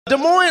Des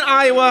Moines,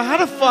 Iowa, how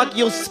the fuck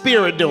your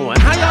spirit doing?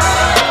 How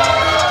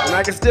y'all? And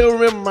I can still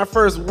remember my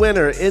first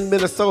winter in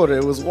Minnesota.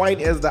 It was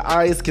white as the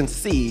eyes can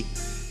see,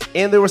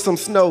 and there was some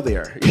snow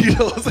there. You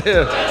know what I'm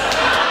saying?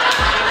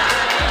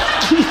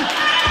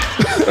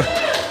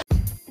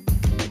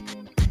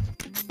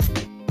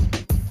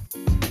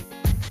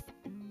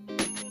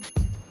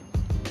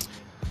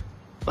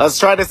 Let's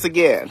try this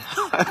again.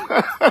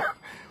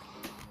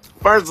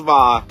 First of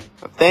all,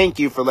 thank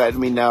you for letting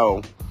me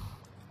know.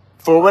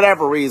 For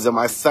whatever reason,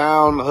 my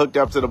sound hooked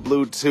up to the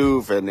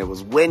Bluetooth and it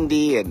was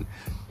windy and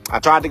I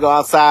tried to go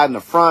outside in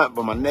the front,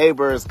 but my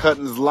neighbor is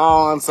cutting his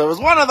lawn. So it was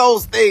one of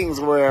those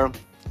things where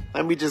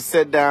let me just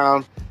sit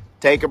down,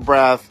 take a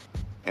breath,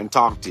 and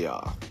talk to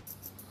y'all.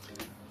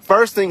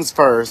 First things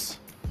first,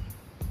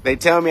 they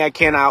tell me I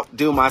can't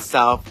outdo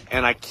myself,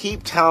 and I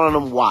keep telling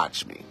them,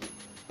 watch me.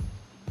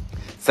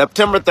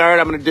 September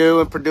 3rd, I'm going to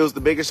do and produce the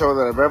biggest show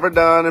that I've ever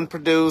done and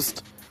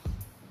produced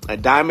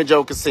at Diamond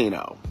Joe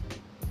Casino.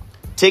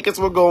 Tickets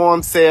will go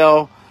on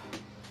sale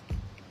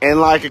in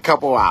like a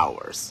couple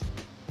hours.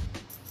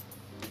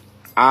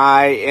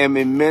 I am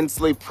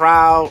immensely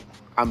proud.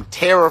 I'm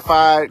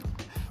terrified.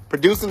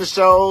 Producing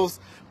shows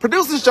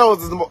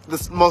is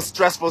the most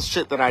stressful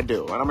shit that I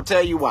do. And I'm going to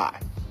tell you why.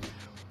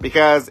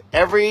 Because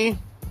every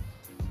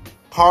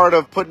part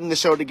of putting the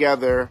show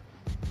together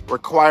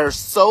requires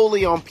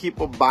solely on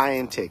people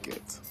buying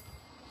tickets.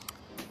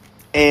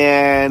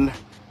 And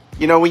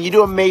you know, when you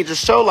do a major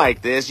show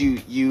like this,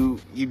 you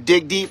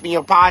dig deep in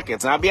your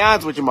pockets. And I'll be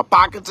honest with you, my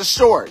pockets are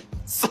short.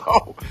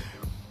 So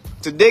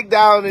to dig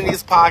down in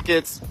these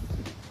pockets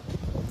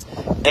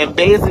and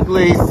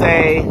basically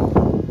say,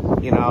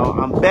 you know,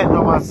 I'm betting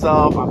on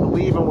myself. I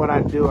believe in what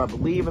I do. I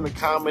believe in the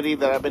comedy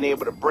that I've been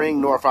able to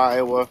bring North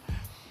Iowa.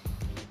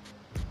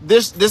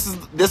 This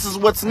is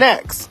what's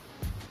next.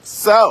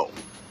 So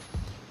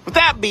with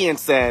that being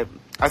said,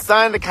 I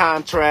signed the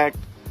contract.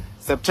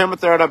 September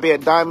 3rd, I'll be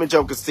at Diamond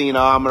Joe Casino.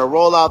 I'm going to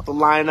roll out the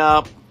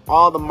lineup,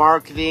 all the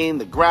marketing,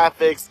 the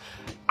graphics.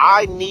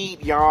 I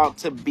need y'all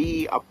to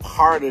be a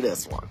part of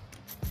this one.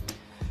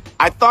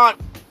 I thought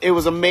it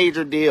was a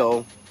major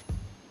deal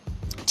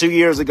 2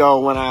 years ago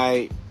when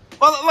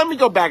well, let me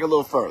go back a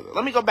little further.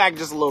 Let me go back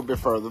just a little bit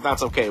further, if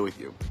that's okay with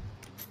you.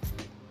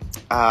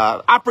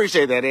 I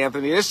appreciate that,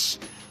 Anthony. This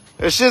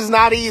shit's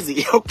not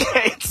easy,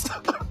 okay?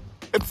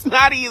 It's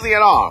not easy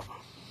at all.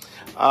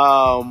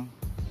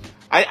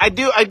 I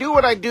do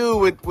what I do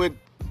with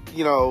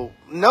you know,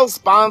 no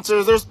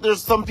sponsors.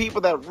 There's some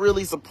people that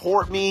really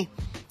support me,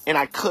 and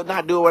I could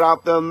not do it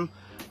without them.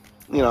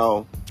 You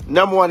know,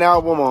 #1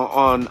 album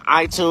on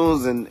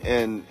iTunes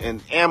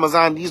and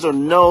Amazon. These are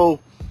no,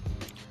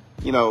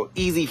 you know,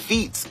 easy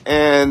feats,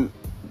 and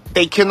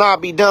they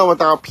cannot be done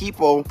without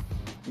people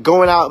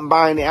going out and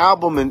buying the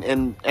album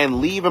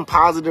and leaving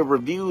positive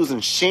reviews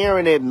and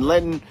sharing it and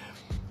letting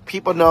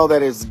people know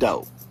that it's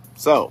dope.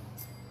 So,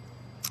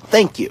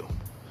 thank you.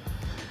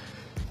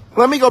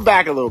 Let me go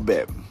back a little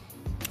bit.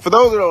 For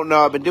those who don't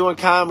know, I've been doing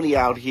comedy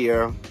out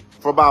here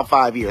for about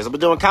 5 years. I've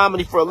been doing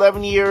comedy for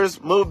 11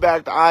 years, moved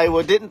back to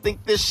Iowa, didn't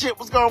think this shit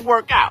was going to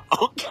work out,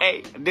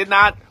 okay? I did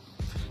not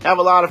have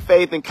a lot of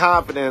faith and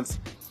confidence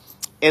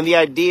in the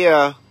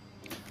idea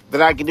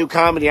that I can do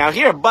comedy out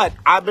here, but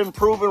I've been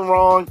proven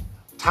wrong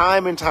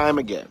time and time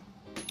again.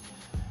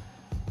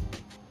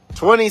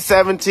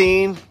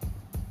 2017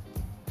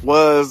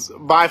 was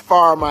by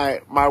far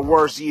my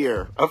worst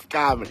year of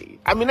comedy.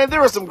 I mean, there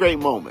were some great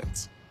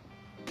moments,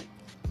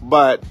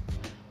 but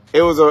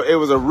it was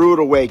a rude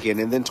awakening.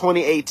 And then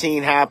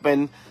 2018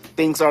 happened.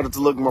 Things started to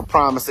look more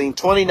promising.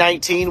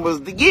 2019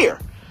 was the year.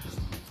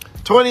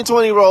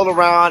 2020 rolled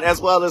around,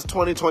 as well as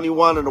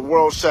 2021, and the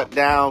world shut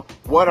down.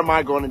 What am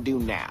I going to do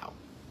now?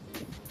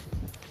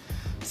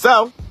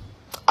 So,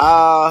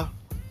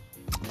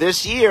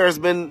 this year has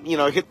been, you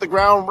know, hit the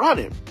ground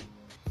running.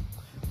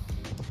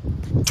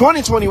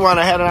 2021,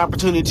 I had an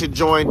opportunity to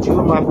join two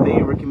of my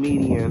favorite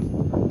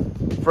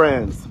comedian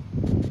friends.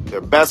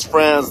 They're best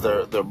friends,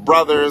 they're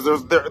brothers,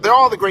 they're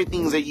all the great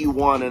things that you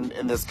want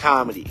in this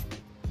comedy.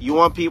 You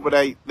want people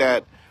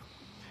that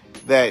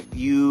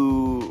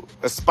you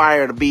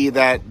aspire to be,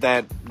 that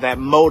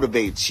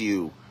motivates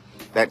you,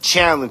 that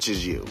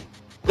challenges you.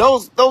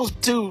 Those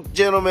two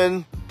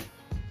gentlemen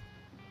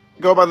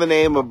go by the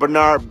name of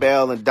Bernard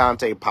Bell and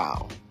Dante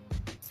Powell.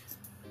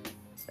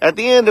 At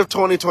the end of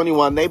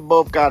 2021, they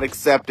both got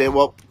accepted.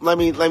 Well, let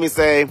me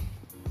say,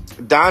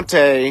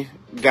 Dante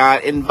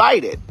got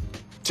invited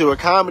to a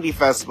comedy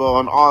festival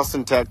in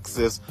Austin,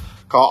 Texas,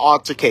 called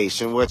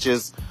Altercation, which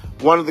is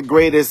one of the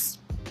greatest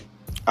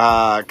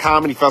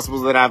comedy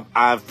festivals that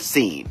I've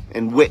seen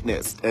and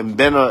witnessed and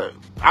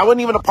I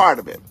wasn't even a part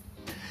of it.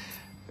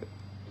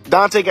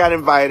 Dante got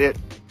invited.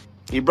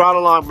 He brought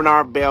along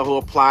Bernard Bell, who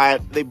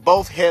applied. They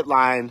both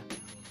headlined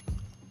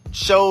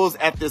shows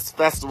at this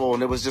festival,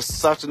 and it was just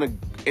such an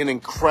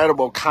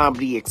incredible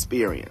comedy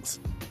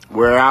experience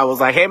where I was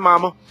like, hey,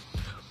 mama,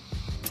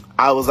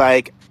 I was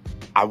like,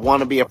 I want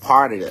to be a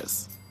part of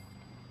this.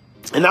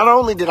 And not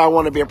only did I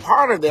want to be a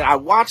part of it, I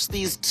watched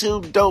these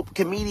two dope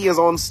comedians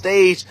on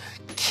stage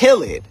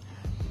kill it.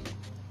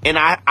 And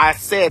I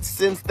said,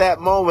 since that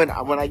moment,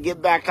 when I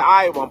get back to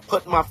Iowa, I'm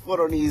putting my foot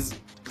on these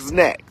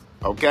neck,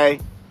 okay?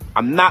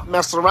 I'm not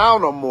messing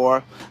around no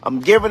more.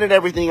 I'm giving it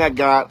everything I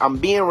got. I'm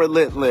being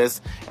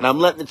relentless, and I'm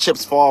letting the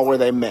chips fall where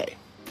they may.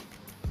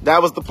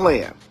 That was the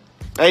plan.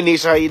 Hey,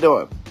 Nisha, how you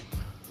doing?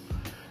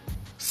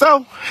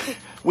 So,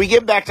 we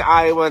get back to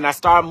Iowa, and I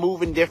started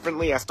moving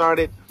differently. I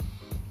started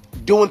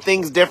doing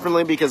things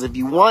differently, because if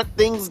you want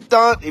things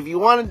done, if you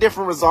want a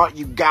different result,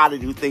 you got to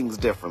do things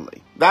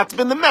differently. That's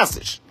been the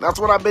message. That's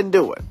what I've been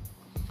doing.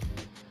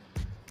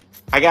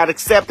 I got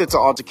accepted to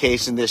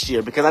Altercation this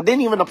year because I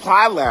didn't even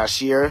apply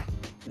last year.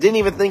 Didn't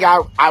even think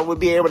I would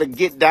be able to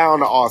get down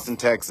to Austin,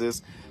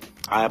 Texas.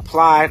 I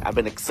applied. I've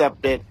been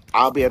accepted.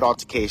 I'll be at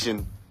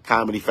Altercation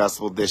Comedy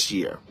Festival this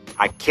year.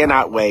 I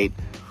cannot wait.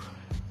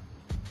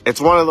 It's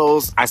one of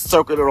those, I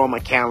circled it on my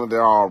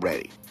calendar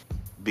already,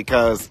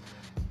 because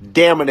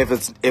damn it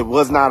if it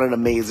was not an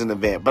amazing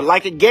event. But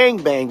like a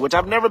gangbang, which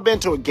I've never been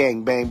to a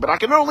gangbang, but I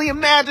can only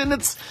imagine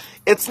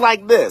it's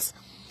like this.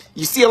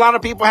 You see a lot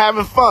of people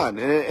having fun,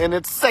 and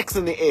it's sex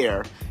in the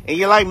air, and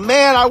you're like,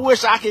 man, I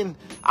wish I can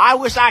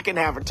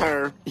have a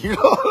turn. You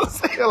know what I'm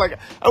saying? Like,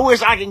 I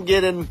wish I can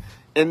get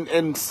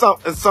in some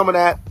of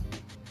that.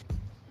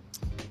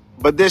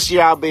 But this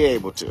year I'll be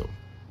able to.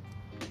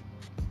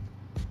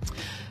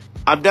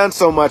 I've done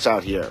so much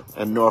out here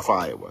in North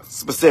Iowa,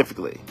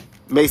 specifically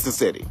Mason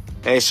City.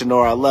 Hey,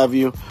 Shanora, I love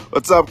you.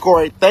 What's up,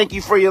 Corey? Thank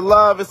you for your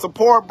love and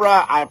support,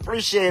 bruh. I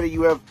appreciate it.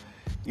 You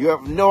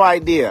have no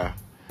idea.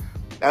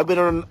 I've been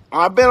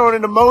on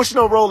an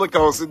emotional roller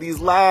coaster these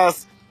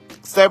last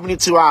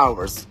 72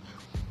 hours.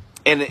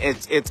 And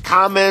it's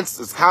comments,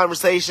 it's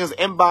conversations,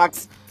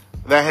 inbox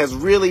that has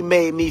really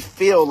made me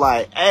feel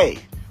like, hey,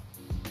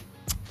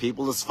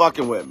 people is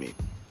fucking with me.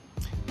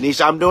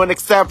 Nisha, I'm doing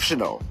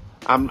exceptional.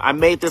 I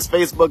made this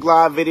Facebook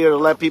Live video to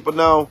let people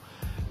know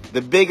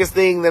the biggest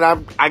thing that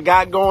I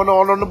got going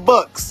on the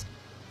books.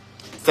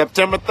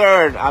 September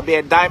 3rd, I'll be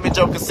at Diamond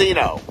Joe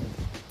Casino.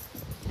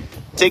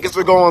 Tickets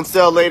will go on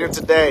sale later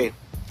today.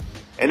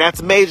 And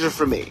that's major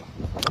for me.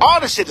 All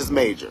the shit is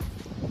major.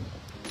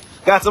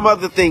 Got some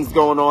other things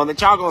going on that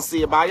y'all gonna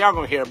see about, y'all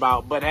gonna hear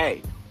about, but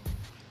hey,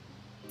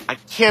 I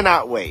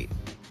cannot wait.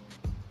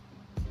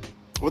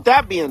 With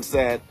that being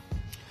said,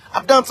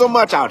 I've done so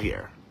much out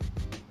here.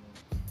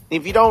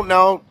 If you don't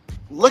know,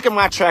 look at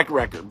my track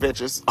record,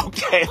 bitches.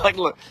 Okay, like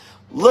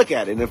look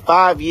at it. In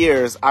 5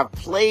 years, I've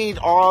played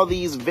all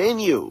these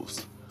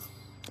venues.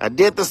 I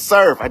did the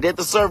Surf. I did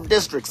the Surf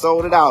District,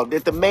 sold it out.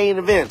 Did the main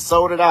event,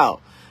 sold it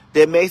out.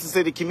 Did Mason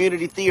City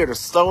Community Theater,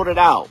 sold it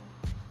out.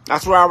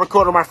 That's where I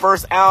recorded my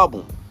first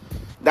album.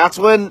 That's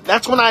when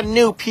I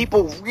knew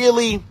people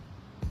really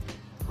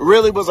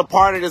was a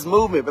part of this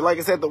movement. But like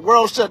I said, the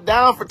world shut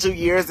down for 2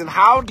 years, and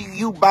how do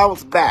you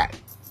bounce back?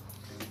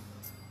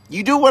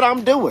 You do what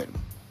I'm doing.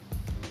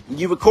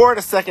 You record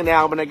a second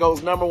album that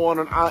goes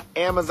 #1 on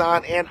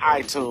Amazon and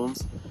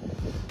iTunes.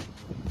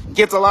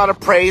 Gets a lot of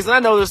praise. And I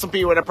know there's some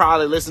people that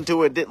probably listen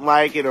to it, didn't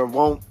like it, or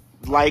won't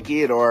like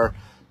it, or,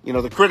 you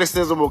know, the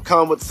criticism will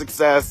come with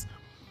success.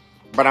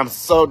 But I'm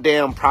so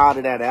damn proud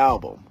of that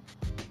album.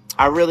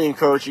 I really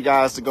encourage you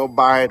guys to go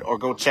buy it or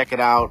go check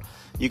it out.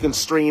 You can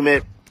stream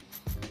it.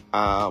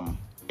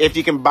 If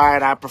you can buy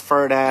it, I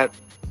prefer that.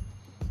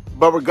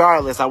 But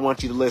regardless, I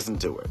want you to listen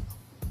to it.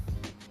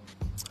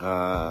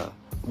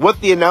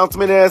 What the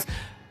announcement is,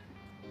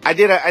 I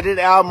did an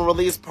album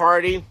release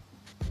party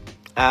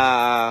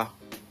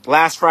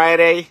last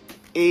Friday.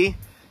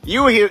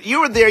 You were here,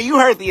 you were there, you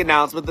heard the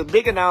announcement. The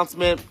big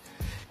announcement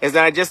is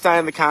that I just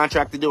signed the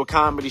contract to do a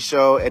comedy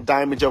show at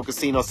Diamond Joe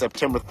Casino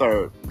September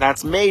 3rd.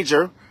 That's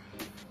major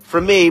for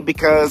me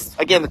because,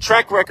 again, the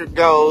track record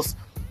goes,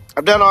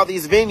 I've done all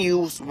these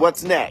venues,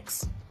 what's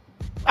next?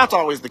 That's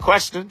always the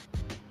question.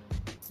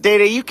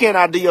 Day-Day, you can't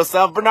outdo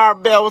yourself.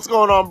 Bernard Bell, what's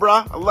going on,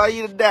 bruh? I love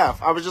you to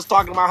death. I was just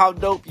talking about how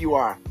dope you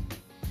are.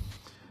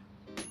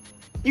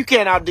 You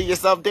can't outdo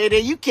yourself,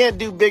 Day-Day. You can't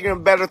do bigger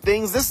and better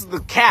things. This is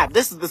the cap.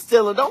 This is the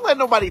ceiling. Don't let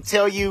nobody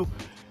tell you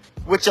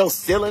what your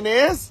ceiling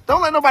is.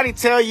 Don't let nobody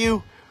tell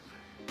you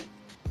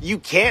you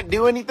can't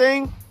do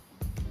anything.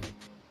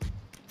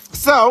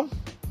 So,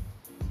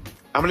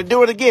 I'm going to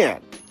do it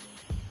again.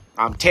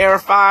 I'm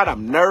terrified.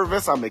 I'm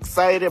nervous. I'm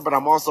excited. But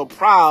I'm also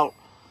proud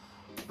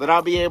that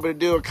I'll be able to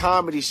do a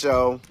comedy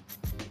show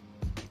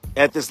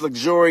at this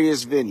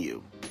luxurious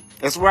venue.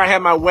 That's where I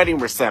had my wedding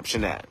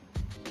reception at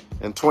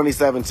in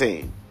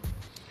 2017.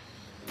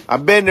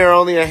 I've been there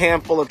only a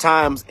handful of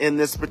times in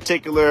this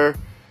particular,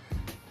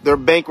 their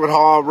banquet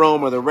hall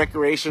room or the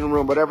recreation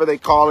room, whatever they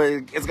call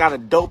it. It's got a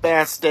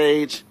dope-ass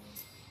stage,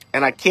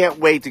 and I can't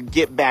wait to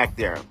get back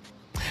there.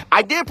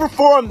 I did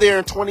perform there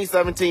in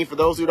 2017, for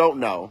those who don't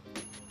know.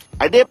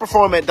 I did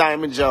perform at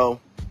Diamond Joe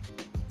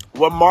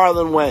with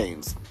Marlon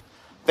Wayans,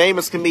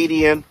 famous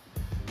comedian.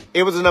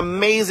 It was an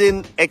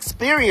amazing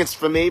experience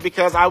for me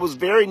because I was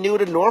very new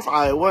to North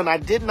Iowa and I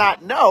did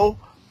not know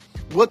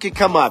what could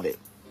come of it.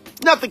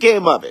 Nothing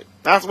came of it.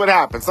 That's what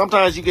happens.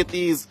 Sometimes you get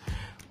these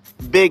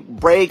big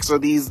breaks or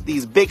these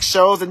big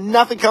shows and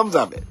nothing comes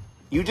of it.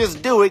 You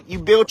just do it. You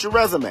build your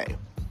resume.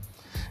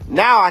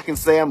 Now I can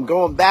say I'm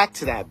going back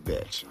to that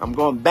bitch. I'm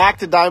going back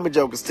to Diamond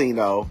Joe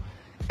Casino,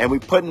 and we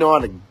putting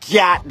on a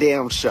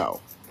goddamn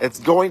show. It's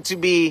going to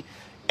be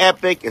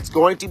epic. It's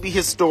going to be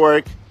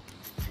historic,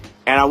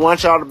 and I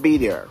want y'all to be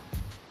there.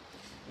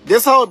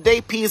 This whole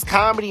Day Peace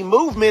comedy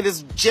movement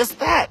is just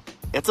that.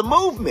 It's a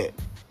movement.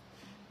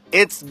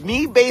 It's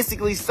me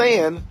basically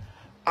saying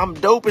I'm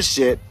dope as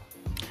shit.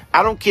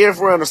 I don't care if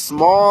we're in a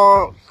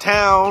small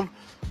town,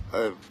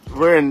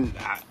 we're in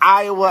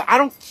Iowa. I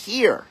don't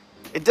care.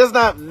 It does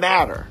not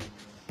matter.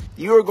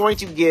 You are going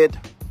to get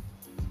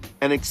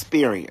an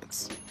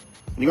experience.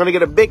 You're going to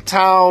get a big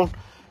town,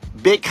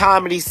 big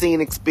comedy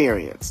scene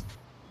experience.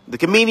 The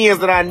comedians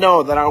that I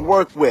know, that I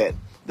work with,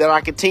 that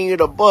I continue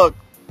to book,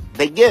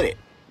 they get it.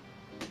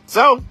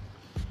 So,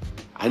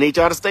 I need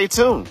y'all to stay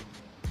tuned.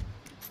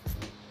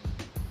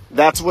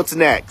 That's what's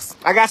next.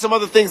 I got some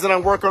other things that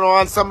I'm working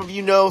on. Some of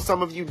you know,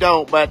 some of you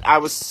don't, but I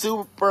was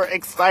super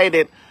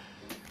excited.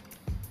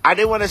 I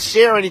didn't want to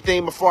share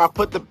anything before I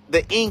put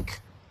the ink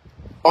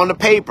on the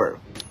paper.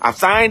 I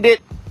signed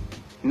it.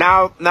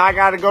 Now I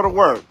got to go to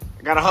work.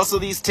 I got to hustle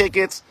these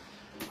tickets.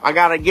 I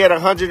got to get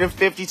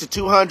 150 to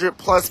 200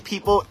 plus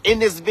people in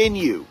this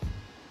venue.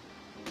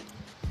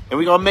 And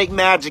we're going to make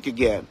magic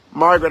again.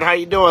 Margaret, how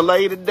you doing?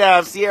 Love you to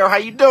death. Sierra, how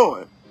you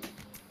doing?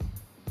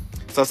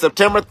 So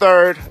September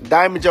 3rd,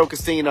 Diamond Joe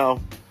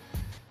Casino.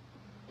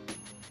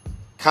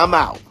 Come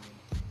out.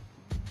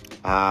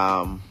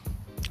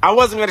 I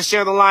wasn't going to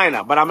share the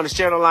lineup, but I'm going to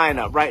share the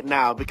lineup right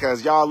now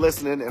because y'all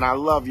listening and I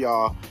love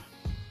y'all.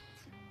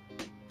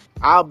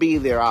 I'll be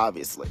there,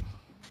 obviously.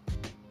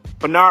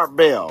 Bernard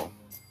Bell,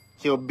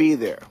 he'll be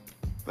there.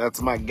 That's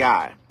my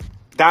guy.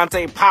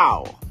 Dante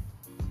Powell,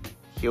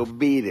 he'll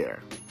be there.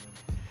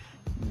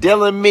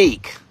 Dylan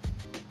Meek.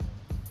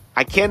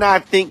 I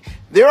cannot think.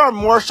 There are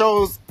more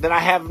shows that I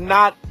have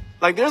not.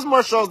 Like, there's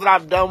more shows that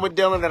I've done with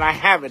Dylan than I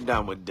haven't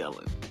done with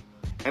Dylan.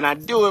 And I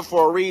do it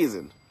for a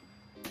reason.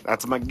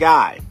 That's my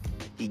guy.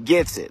 He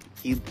gets it.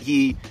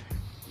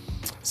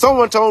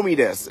 Someone told me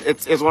this.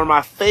 It's one of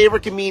my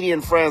favorite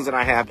comedian friends that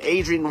I have,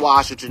 Adrian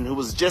Washington, who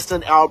was just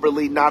in Albert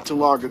Lee not too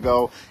long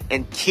ago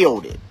and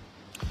killed it.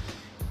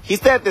 He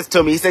said this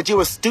to me. He said,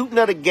 "You're a student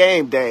of the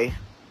game, Day."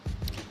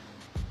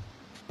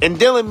 And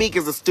Dylan Meek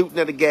is a student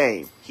of the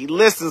game. He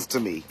listens to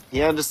me.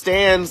 He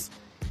understands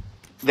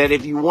that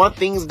if you want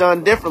things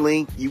done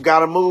differently, you got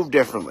to move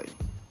differently.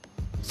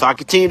 So I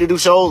continue to do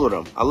shows with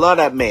him. I love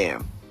that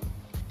man.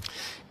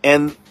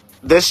 And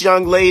this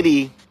young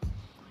lady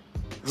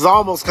has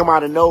almost come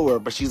out of nowhere,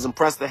 but she's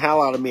impressed the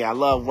hell out of me. I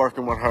love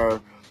working with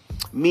her.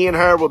 Me and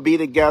her will be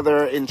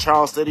together in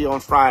Charles City on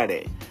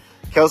Friday.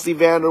 Kelsey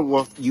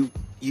Vanderwolf,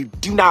 you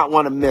do not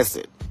want to miss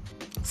it.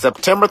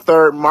 September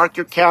 3rd, mark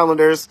your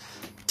calendars.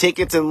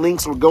 Tickets and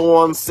links will go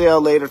on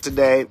sale later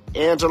today.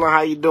 Angela,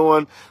 how you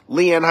doing?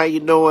 Leanne, how you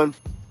doing?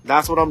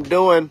 That's what I'm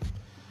doing.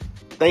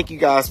 Thank you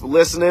guys for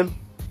listening.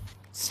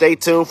 Stay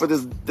tuned for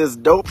this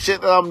dope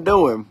shit that I'm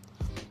doing.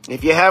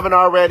 If you haven't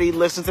already,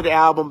 listen to the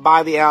album,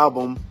 buy the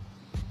album.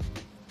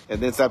 And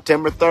then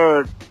September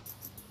 3rd,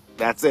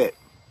 that's it.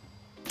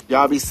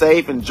 Y'all be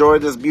safe. Enjoy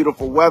this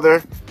beautiful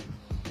weather.